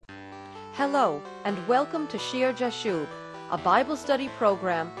Hello, and welcome to Shir Jashub, a Bible study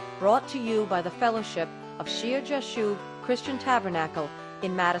program brought to you by the Fellowship of Shir Jashub Christian Tabernacle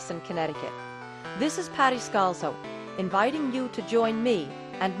in Madison, Connecticut. This is Patty Scalzo, inviting you to join me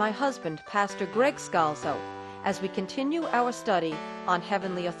and my husband, Pastor Greg Scalzo, as we continue our study on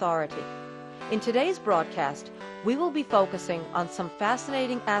heavenly authority. In today's broadcast, we will be focusing on some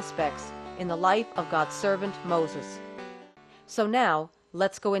fascinating aspects in the life of God's servant Moses. So now,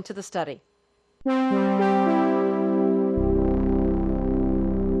 let's go into the study.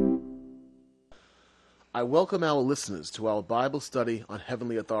 I welcome our listeners to our Bible study on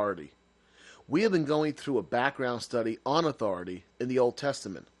heavenly authority. We have been going through a background study on authority in the Old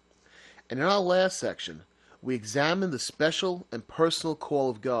Testament. And in our last section, we examined the special and personal call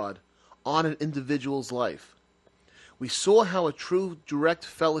of God on an individual's life. We saw how a true direct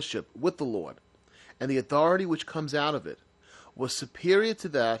fellowship with the Lord and the authority which comes out of it was superior to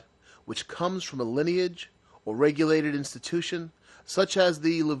that which comes from a lineage or regulated institution, such as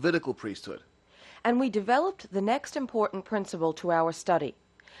the Levitical priesthood. And we developed the next important principle to our study.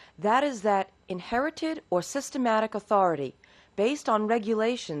 That is that inherited or systematic authority, based on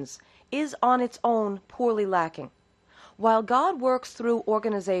regulations, is on its own poorly lacking. While God works through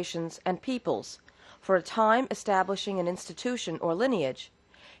organizations and peoples, for a time establishing an institution or lineage,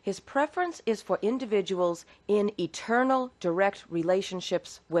 His preference is for individuals in eternal, direct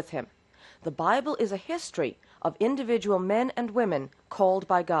relationships with Him. The Bible is a history of individual men and women called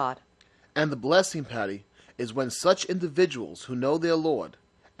by God. And the blessing, Patty, is when such individuals who know their Lord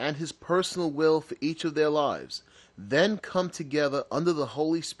and His personal will for each of their lives then come together under the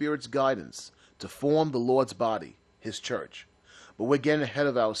Holy Spirit's guidance to form the Lord's body, His church. But we're getting ahead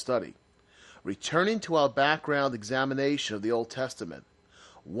of our study. Returning to our background examination of the Old Testament,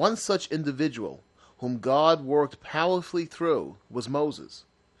 one such individual whom God worked powerfully through was Moses.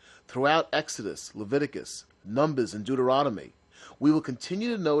 Throughout Exodus, Leviticus, Numbers, and Deuteronomy, we will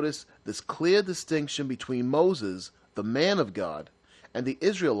continue to notice this clear distinction between Moses, the man of God, and the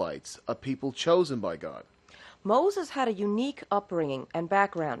Israelites, a people chosen by God. Moses had a unique upbringing and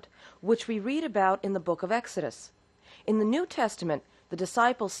background, which we read about in the book of Exodus. In the New Testament, the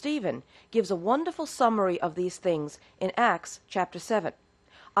disciple Stephen gives a wonderful summary of these things in Acts chapter 7.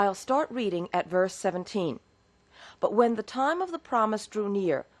 I'll start reading at verse 17. But when the time of the promise drew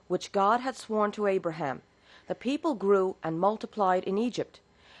near, which God had sworn to Abraham, the people grew and multiplied in Egypt,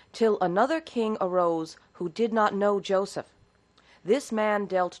 till another king arose who did not know Joseph. This man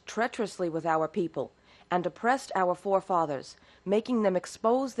dealt treacherously with our people, and oppressed our forefathers, making them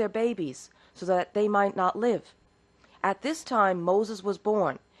expose their babies, so that they might not live. At this time Moses was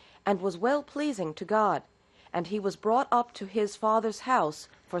born, and was well-pleasing to God, and he was brought up to his father's house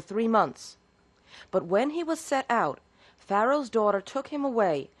for 3 months. But when he was set out, Pharaoh's daughter took him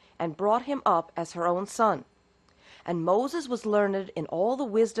away, and brought him up as her own son. And Moses was learned in all the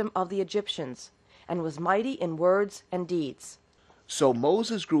wisdom of the Egyptians, and was mighty in words and deeds. So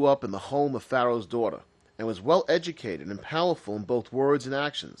Moses grew up in the home of Pharaoh's daughter, and was well educated and powerful in both words and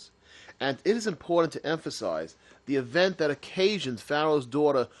actions. And it is important to emphasize the event that occasioned Pharaoh's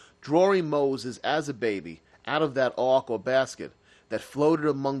daughter drawing Moses as a baby out of that ark or basket that floated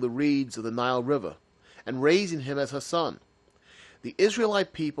among the reeds of the Nile River, and raising him as her son. The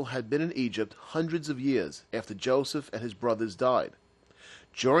Israelite people had been in Egypt hundreds of years after Joseph and his brothers died.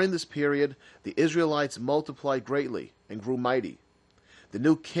 During this period, the Israelites multiplied greatly and grew mighty. The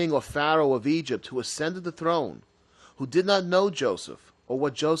new king or Pharaoh of Egypt who ascended the throne, who did not know Joseph or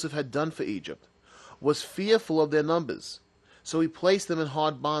what Joseph had done for Egypt, was fearful of their numbers, so he placed them in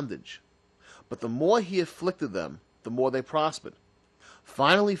hard bondage. But the more he afflicted them, the more they prospered.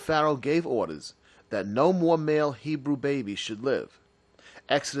 Finally, Pharaoh gave orders that no more male Hebrew babies should live.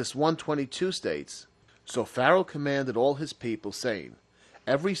 Exodus 1:22 states, So Pharaoh commanded all his people, saying,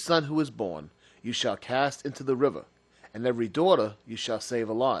 Every son who is born you shall cast into the river, and every daughter you shall save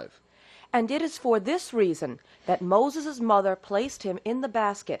alive. And it is for this reason that Moses' mother placed him in the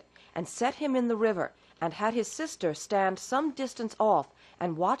basket, and set him in the river, and had his sister stand some distance off,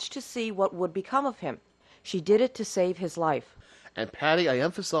 and watch to see what would become of him. She did it to save his life. And Patty, I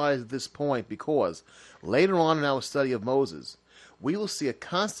emphasize this point because later on in our study of Moses, we will see a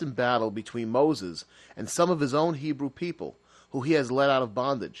constant battle between Moses and some of his own Hebrew people who he has led out of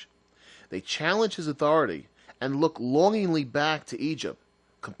bondage. They challenge his authority and look longingly back to Egypt,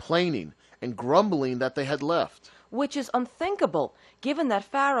 complaining and grumbling that they had left. Which is unthinkable, given that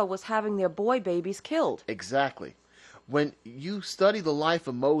Pharaoh was having their boy babies killed. Exactly. When you study the life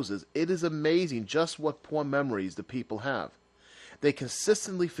of Moses, it is amazing just what poor memories the people have. They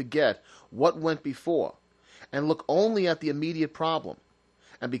consistently forget what went before and look only at the immediate problem.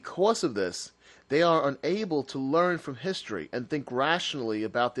 And because of this, they are unable to learn from history and think rationally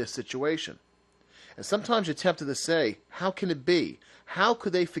about their situation. And sometimes you're tempted to say, how can it be? How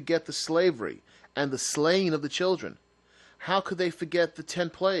could they forget the slavery and the slaying of the children? How could they forget the 10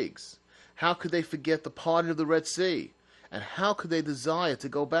 plagues? How could they forget the parting of the Red Sea? And how could they desire to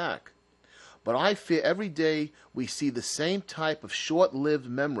go back? But I fear every day we see the same type of short-lived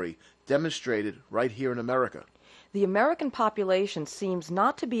memory demonstrated right here in America. The American population seems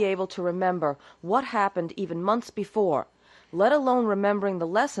not to be able to remember what happened even months before, let alone remembering the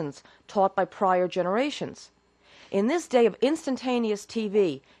lessons taught by prior generations. In this day of instantaneous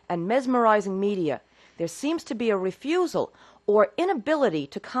TV and mesmerizing media, there seems to be a refusal or inability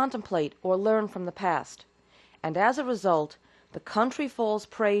to contemplate or learn from the past. And as a result, the country falls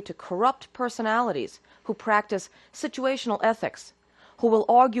prey to corrupt personalities who practice situational ethics, who will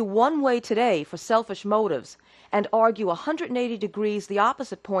argue one way today for selfish motives and argue 180 degrees the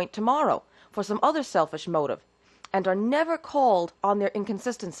opposite point tomorrow for some other selfish motive, and are never called on their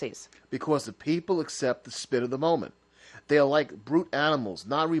inconsistencies. Because the people accept the spit of the moment. They are like brute animals,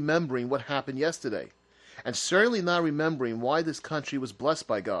 not remembering what happened yesterday, and certainly not remembering why this country was blessed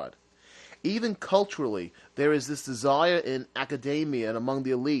by God. Even culturally, there is this desire in academia and among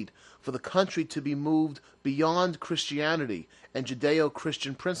the elite for the country to be moved beyond Christianity and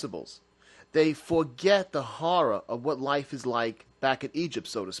Judeo-Christian principles. They forget the horror of what life is like back in Egypt,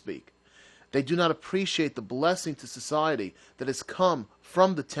 so to speak. They do not appreciate the blessing to society that has come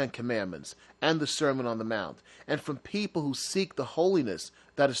from the 10 Commandments and the Sermon on the Mount, and from people who seek the holiness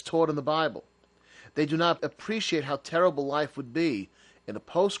that is taught in the Bible. They do not appreciate how terrible life would be in a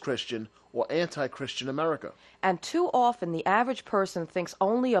post-Christian or anti-Christian America. And too often the average person thinks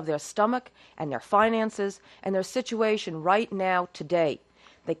only of their stomach and their finances and their situation right now, today.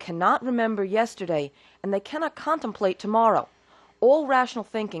 They cannot remember yesterday, and they cannot contemplate tomorrow. All rational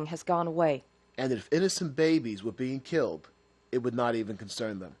thinking has gone away. And if innocent babies were being killed, it would not even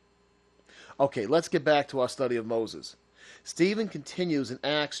concern them. Okay, let's get back to our study of Moses. Stephen continues in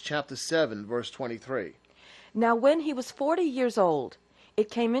Acts chapter 7, verse 23. Now when he was 40 years old,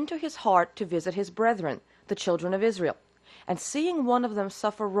 it came into his heart to visit his brethren, the children of Israel. And seeing one of them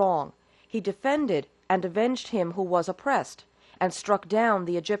suffer wrong, he defended and avenged him who was oppressed, and struck down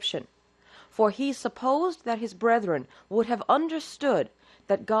the Egyptian. For he supposed that his brethren would have understood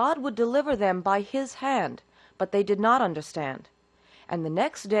that God would deliver them by his hand, but they did not understand. And the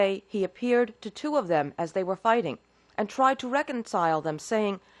next day he appeared to 2 of them as they were fighting, and tried to reconcile them,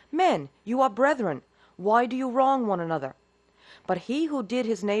 saying, Men, you are brethren, why do you wrong one another? But he who did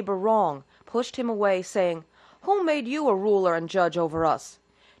his neighbor wrong pushed him away, saying, Who made you a ruler and judge over us?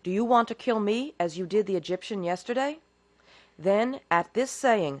 Do you want to kill me as you did the Egyptian yesterday? Then at this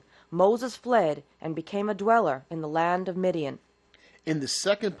saying Moses fled and became a dweller in the land of Midian. In the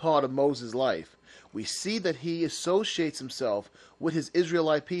second part of Moses' life, we see that he associates himself with his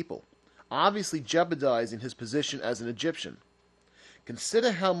Israelite people, obviously jeopardizing his position as an Egyptian.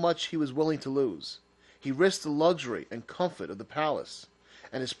 Consider how much he was willing to lose. He risked the luxury and comfort of the palace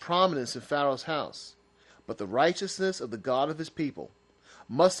and his prominence in Pharaoh's house. But the righteousness of the God of his people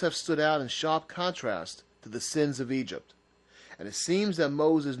must have stood out in sharp contrast to the sins of Egypt. And it seems that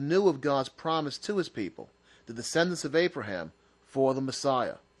Moses knew of God's promise to his people, the descendants of Abraham, for the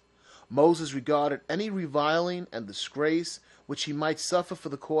Messiah. Moses regarded any reviling and disgrace which he might suffer for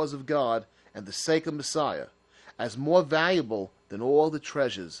the cause of God and the sake of Messiah as more valuable than all the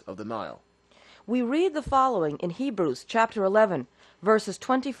treasures of the Nile. We read the following in Hebrews chapter 11, verses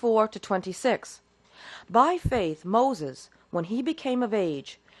 24 to 26. By faith Moses, when he became of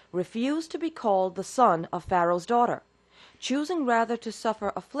age, refused to be called the son of Pharaoh's daughter, choosing rather to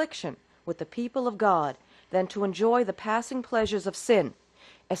suffer affliction with the people of God than to enjoy the passing pleasures of sin,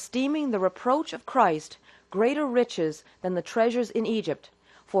 esteeming the reproach of Christ greater riches than the treasures in Egypt,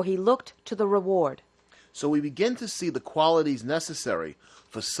 for he looked to the reward. So we begin to see the qualities necessary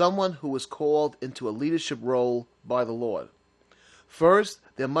for someone who is called into a leadership role by the Lord. First,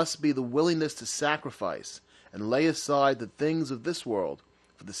 there must be the willingness to sacrifice and lay aside the things of this world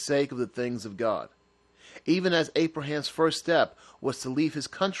for the sake of the things of God. Even as Abraham's first step was to leave his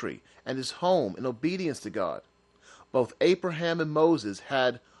country and his home in obedience to God. Both Abraham and Moses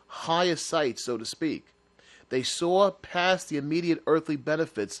had higher sight, so to speak. They saw past the immediate earthly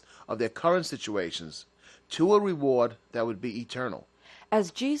benefits of their current situations to a reward that would be eternal.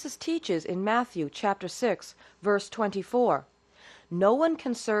 As Jesus teaches in Matthew chapter 6, verse 24, No one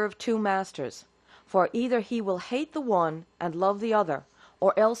can serve 2 masters, for either he will hate the one and love the other,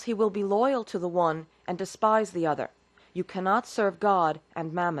 or else he will be loyal to the one and despise the other. You cannot serve God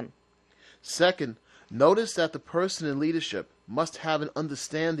and mammon. Second, notice that the person in leadership must have an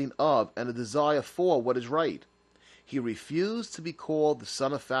understanding of and a desire for what is right. He refused to be called the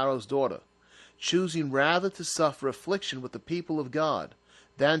son of Pharaoh's daughter, choosing rather to suffer affliction with the people of God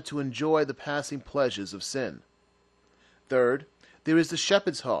than to enjoy the passing pleasures of sin. Third, there is the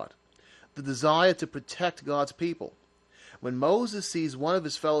shepherd's heart, the desire to protect God's people. When Moses sees one of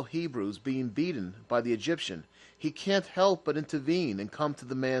his fellow Hebrews being beaten by the Egyptian, he can't help but intervene and come to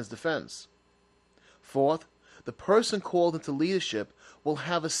the man's defense. Fourth, the person called into leadership will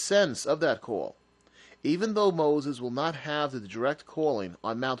have a sense of that call. Even though Moses will not have the direct calling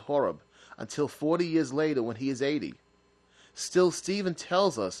on Mount Horeb until 40 years later when he is 80, still Stephen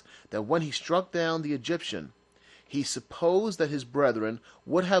tells us that when he struck down the Egyptian, he supposed that his brethren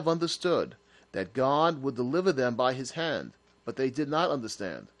would have understood that God would deliver them by his hand, but they did not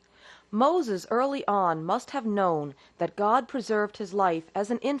understand. Moses early on must have known that God preserved his life as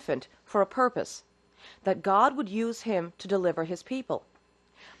an infant for a purpose, that God would use him to deliver his people.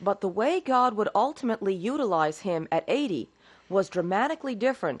 But the way God would ultimately utilize him at 80 was dramatically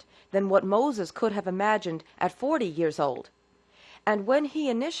different than what Moses could have imagined at 40 years old. And when he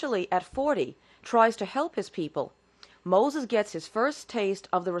initially, at 40, tries to help his people, Moses gets his first taste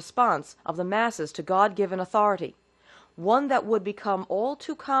of the response of the masses to God-given authority, one that would become all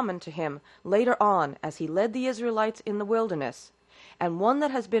too common to him later on as he led the Israelites in the wilderness, and one that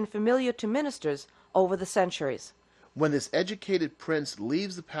has been familiar to ministers over the centuries. When this educated prince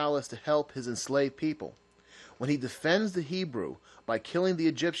leaves the palace to help his enslaved people, when he defends the Hebrew by killing the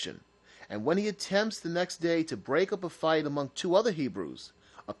Egyptian, and when he attempts the next day to break up a fight among two other Hebrews,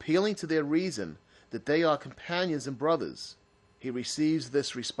 appealing to their reason that they are companions and brothers, he receives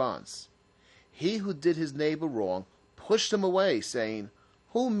this response. He who did his neighbor wrong pushed him away, saying,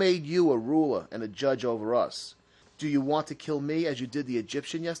 "Who made you a ruler and a judge over us? Do you want to kill me as you did the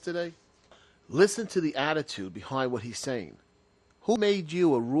Egyptian yesterday?" Listen to the attitude behind what he's saying. Who made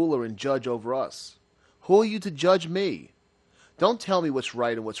you a ruler and judge over us? Who are you to judge me? Don't tell me what's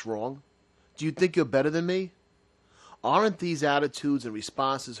right and what's wrong. Do you think you're better than me? Aren't these attitudes and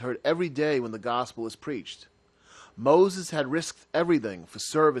responses heard every day when the gospel is preached? Moses had risked everything for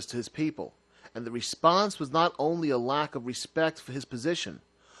service to his people, and the response was not only a lack of respect for his position,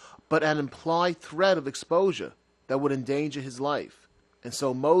 but an implied threat of exposure that would endanger his life, and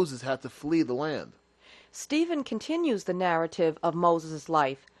so Moses had to flee the land. Stephen continues the narrative of Moses'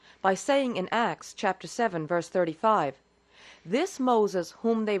 life by saying in Acts chapter 7, verse 35, "This Moses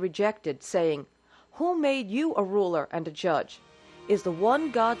whom they rejected, saying, 'Who made you a ruler and a judge?' is the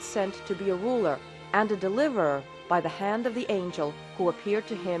one God sent to be a ruler and a deliverer by the hand of the angel who appeared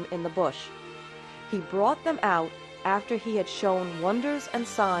to him in the bush. He brought them out after he had shown wonders and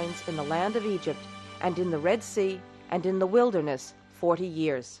signs in the land of Egypt and in the Red Sea and in the wilderness 40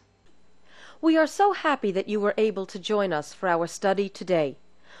 years. We are so happy that you were able to join us for our study today.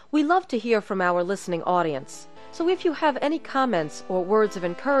 We love to hear from our listening audience, so if you have any comments or words of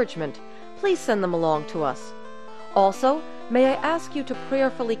encouragement, please send them along to us. Also, may I ask you to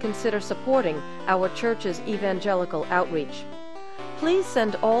prayerfully consider supporting our church's evangelical outreach. Please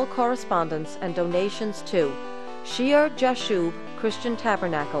send all correspondence and donations to Shear Jashub Christian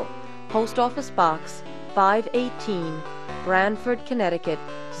Tabernacle, Post Office Box 518, Branford, Connecticut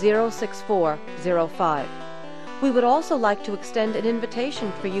 06405. We would also like to extend an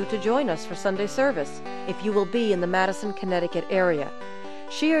invitation for you to join us for Sunday service if you will be in the Madison, Connecticut area.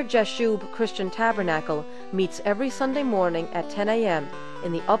 Shear Jashub Christian Tabernacle meets every Sunday morning at 10 a.m.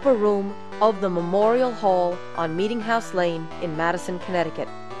 in the upper room of the Memorial Hall on Meeting House Lane in Madison, Connecticut.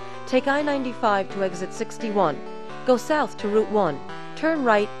 Take I-95 to exit 61. Go south to Route 1. Turn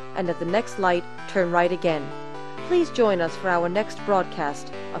right, and at the next light, turn right again. Please join us for our next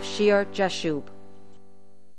broadcast of Shear Jashub.